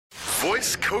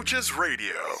Voice Coaches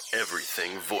Radio.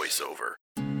 Everything voiceover.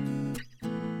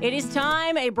 It is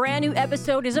time. A brand new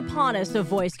episode is upon us of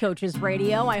Voice Coaches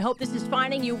Radio. I hope this is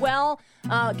finding you well.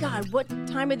 God, what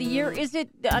time of the year is it?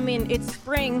 I mean, it's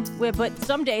spring, but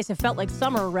some days have felt like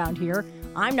summer around here.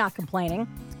 I'm not complaining,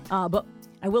 but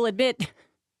I will admit,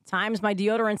 times my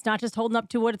deodorant's not just holding up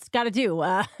to what it's got to do.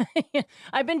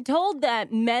 I've been told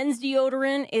that men's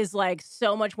deodorant is like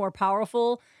so much more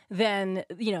powerful than,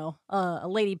 a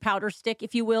lady powder stick,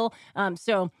 if you will.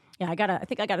 So yeah, I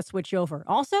think I gotta switch over.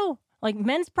 Also, like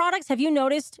men's products, have you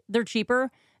noticed they're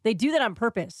cheaper? They do that on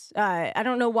purpose. I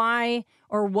don't know why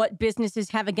or what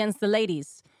businesses have against the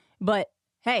ladies, but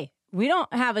hey, we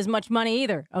don't have as much money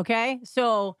either. Okay,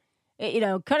 so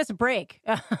cut us a break.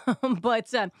 Well,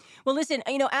 listen,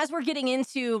 as we're getting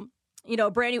into,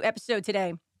 a brand new episode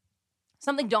today,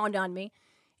 something dawned on me.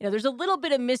 There's a little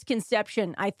bit of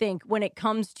misconception, I think, when it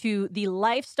comes to the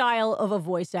lifestyle of a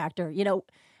voice actor. We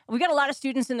got a lot of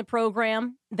students in the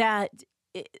program that,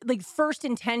 like, first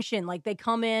intention, like they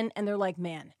come in and they're like,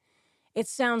 man, it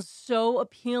sounds so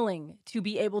appealing to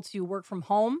be able to work from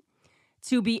home,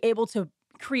 to be able to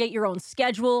create your own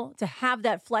schedule, to have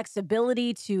that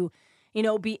flexibility to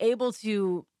be able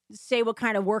to say what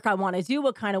kind of work I want to do,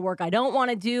 what kind of work I don't want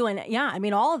to do. And yeah, I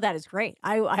mean, all of that is great.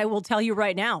 I will tell you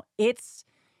right now, it's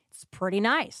pretty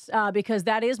nice because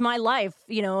that is my life,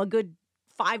 a good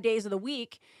 5 days of the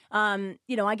week. I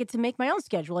get to make my own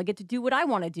schedule. I get to do what I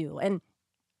want to do. And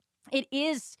it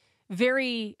is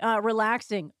very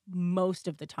relaxing most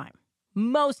of the time.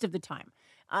 There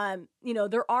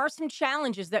are some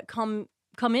challenges that come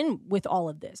in with all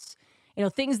of this.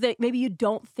 Things that maybe you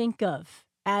don't think of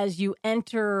as you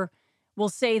enter, we'll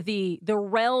say, the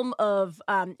realm of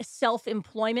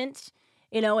self-employment,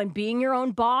 and being your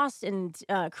own boss and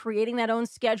creating your own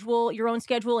schedule.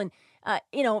 And,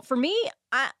 for me,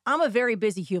 I'm a very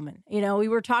busy human. We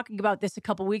were talking about this a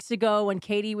couple weeks ago when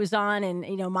Katie was on, and,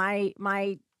 my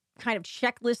kind of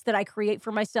checklist that I create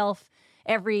for myself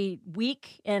every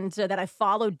week and that I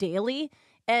follow daily.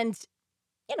 And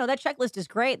that checklist is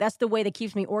great. That's the way that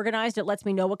keeps me organized. It lets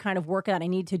me know what kind of work that I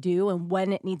need to do and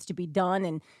when it needs to be done.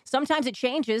 And sometimes it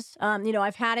changes.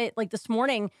 I've had it like this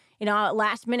morning,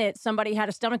 last minute, somebody had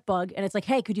a stomach bug and it's like,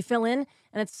 hey, could you fill in?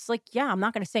 And it's like, yeah, I'm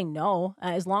not going to say no.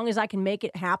 As long as I can make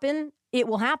it happen, it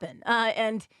will happen.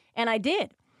 And I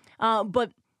did.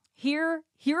 But here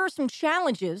are some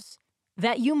challenges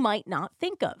that you might not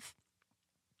think of.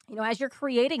 As you're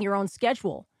creating your own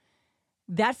schedule,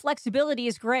 that flexibility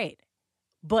is great.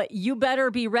 But you better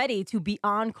be ready to be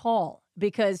on call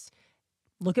because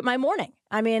look at my morning.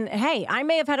 I mean, hey, I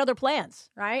may have had other plans,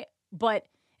 right? But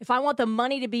if I want the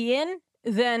money to be in,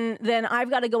 then I've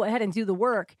got to go ahead and do the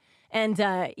work. And,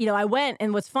 I went,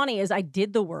 and what's funny is I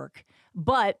did the work.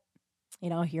 But,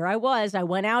 here I was. I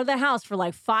went out of the house for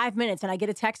like 5 minutes and I get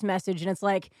a text message and it's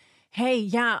like, hey,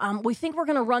 yeah, we think we're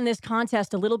going to run this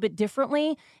contest a little bit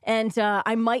differently. And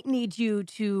I might need you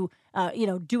to,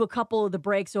 do a couple of the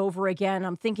breaks over again.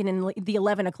 I'm thinking in the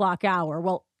 11 o'clock hour.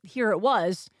 Well, here it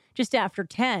was just after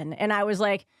 10. And I was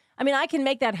like, I mean, I can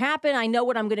make that happen. I know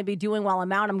what I'm going to be doing while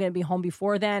I'm out. I'm going to be home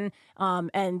before then.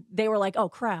 And they were like, oh,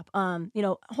 crap.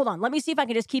 Hold on. Let me see if I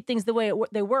can just keep things the way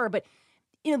they were. But,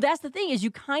 that's the thing is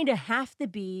you kind of have to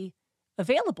be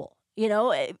available.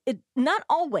 Not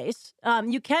always.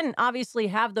 You can obviously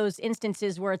have those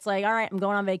instances where it's like, all right, I'm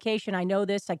going on vacation. I know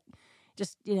this. I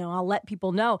just, I'll let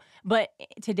people know. But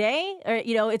today,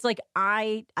 it's like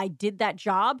I did that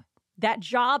job. That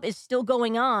job is still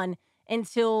going on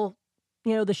until,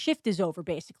 the shift is over,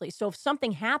 basically. So if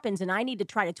something happens and I need to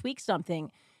try to tweak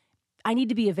something, I need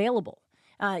to be available.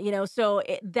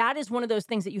 That is one of those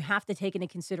things that you have to take into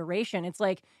consideration. It's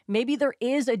like maybe there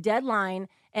is a deadline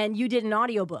and you did an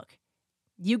audiobook.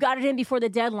 You got it in before the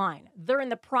deadline. They're in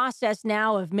the process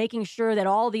now of making sure that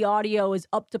all the audio is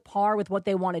up to par with what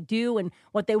they want to do and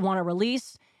what they want to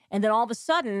release. And then all of a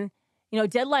sudden,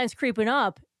 deadline's creeping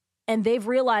up and they've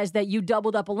realized that you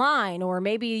doubled up a line, or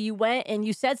maybe you went and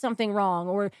you said something wrong,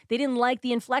 or they didn't like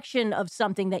the inflection of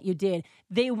something that you did.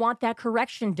 They want that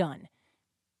correction done.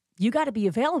 You got to be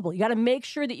available. You got to make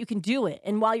sure that you can do it.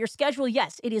 And while your schedule,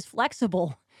 yes, it is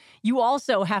flexible, you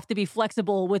also have to be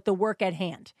flexible with the work at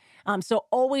hand. So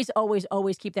always, always,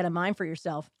 always keep that in mind for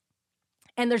yourself.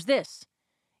 And there's this.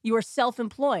 You are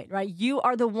self-employed, right? You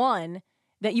are the one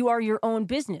that you are your own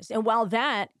business. And while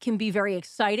that can be very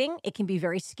exciting, it can be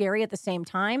very scary at the same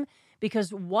time,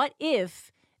 because what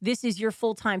if this is your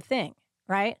full-time thing,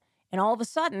 right? And all of a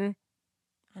sudden,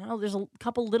 I don't know, there's a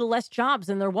couple little less jobs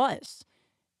than there was.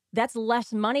 That's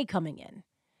less money coming in.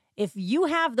 If you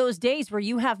have those days where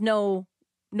you have no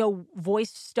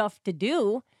voice stuff to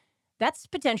do, that's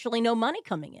potentially no money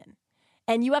coming in.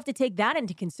 And you have to take that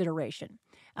into consideration.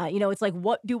 It's like,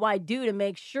 what do I do to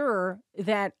make sure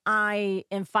that I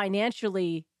am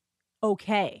financially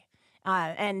okay?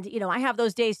 I have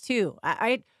those days too.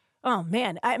 Oh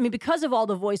man, I mean, because of all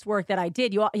the voice work that I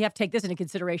did, you have to take this into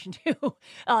consideration too.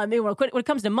 When it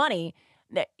comes to money,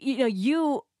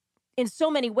 you in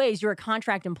so many ways, you're a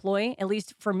contract employee. At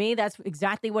least for me, that's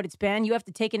exactly what it's been. You have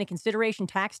to take into consideration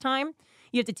tax time.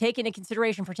 You have to take into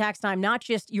consideration for tax time, not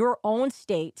just your own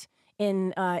state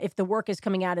in if the work is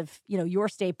coming out of, your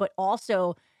state, but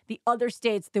also the other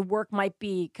states the work might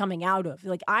be coming out of.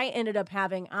 Like I ended up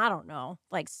having, I don't know,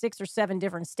 like 6 or 7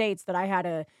 different states that I had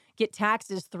to get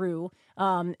taxes through.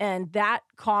 And that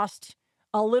cost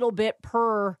a little bit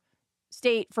per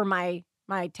state for my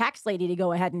tax lady to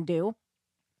go ahead and do.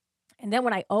 And then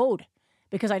when I owed,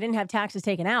 because I didn't have taxes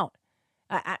taken out,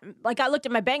 I looked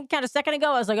at my bank account a second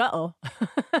ago, I was like, uh-oh.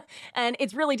 And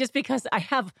it's really just because I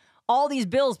have all these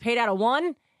bills paid out of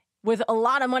one with a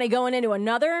lot of money going into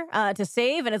another to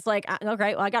save. And it's like,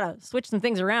 okay, well, I got to switch some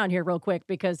things around here real quick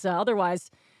because otherwise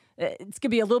it's going to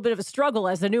be a little bit of a struggle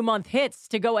as the new month hits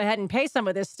to go ahead and pay some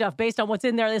of this stuff based on what's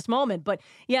in there this moment. But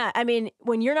yeah, I mean,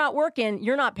 when you're not working,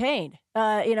 you're not paid,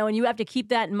 and you have to keep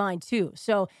that in mind too.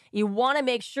 So you want to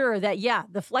make sure that, yeah,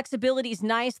 the flexibility is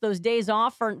nice. Those days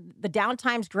off or the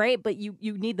downtime's great, but you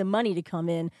need the money to come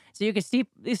in so you can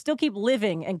still keep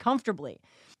living and comfortably.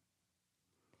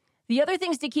 The other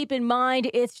things to keep in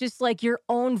mind, it's just like your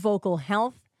own vocal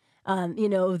health,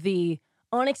 the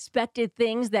unexpected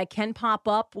things that can pop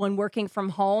up when working from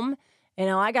home.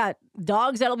 I got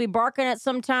dogs that'll be barking at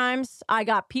sometimes. I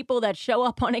got people that show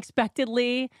up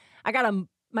unexpectedly. I got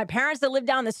my parents that live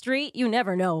down the street. You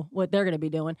never know what they're going to be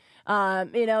doing.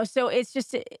 So it's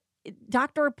just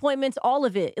doctor appointments, all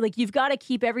of it. Like you've got to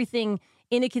keep everything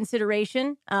into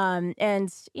consideration.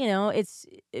 It's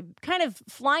kind of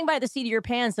flying by the seat of your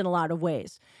pants in a lot of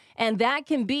ways. And that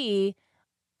can be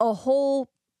a whole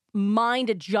mind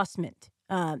adjustment.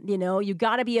 You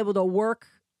got to be able to work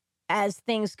as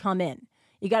things come in.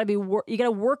 You got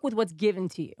to work with what's given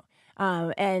to you.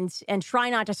 And try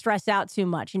not to stress out too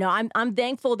much. I'm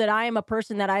thankful that I am a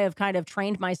person that I have kind of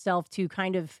trained myself to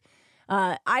kind of,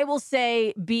 I will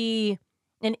say, be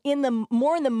an in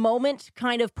the moment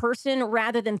kind of person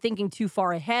rather than thinking too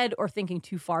far ahead or thinking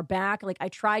too far back. Like I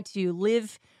try to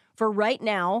live for right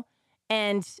now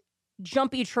and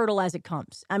jump each hurdle as it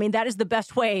comes. I mean, that is the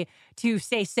best way to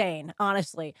stay sane,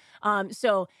 honestly.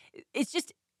 So it's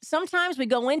just, sometimes we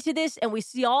go into this and we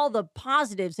see all the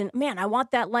positives and man, I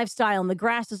want that lifestyle and the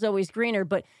grass is always greener,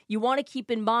 but you want to keep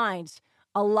in mind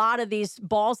a lot of these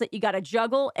balls that you got to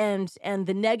juggle and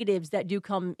the negatives that do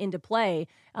come into play.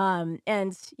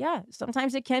 And yeah,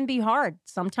 sometimes it can be hard.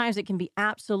 Sometimes it can be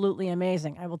absolutely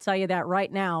amazing. I will tell you that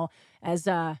right now as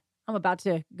I'm about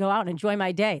to go out and enjoy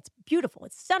my day. It's beautiful.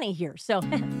 It's sunny here. So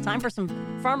time for some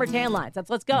farmer tan lines.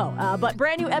 Let's go. But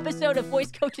brand new episode of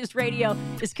Voice Coaches Radio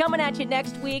is coming at you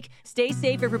next week. Stay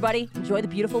safe, everybody. Enjoy the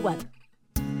beautiful weather.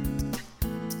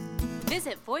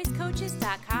 Visit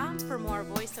voicecoaches.com for more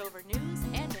voiceover news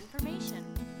and information.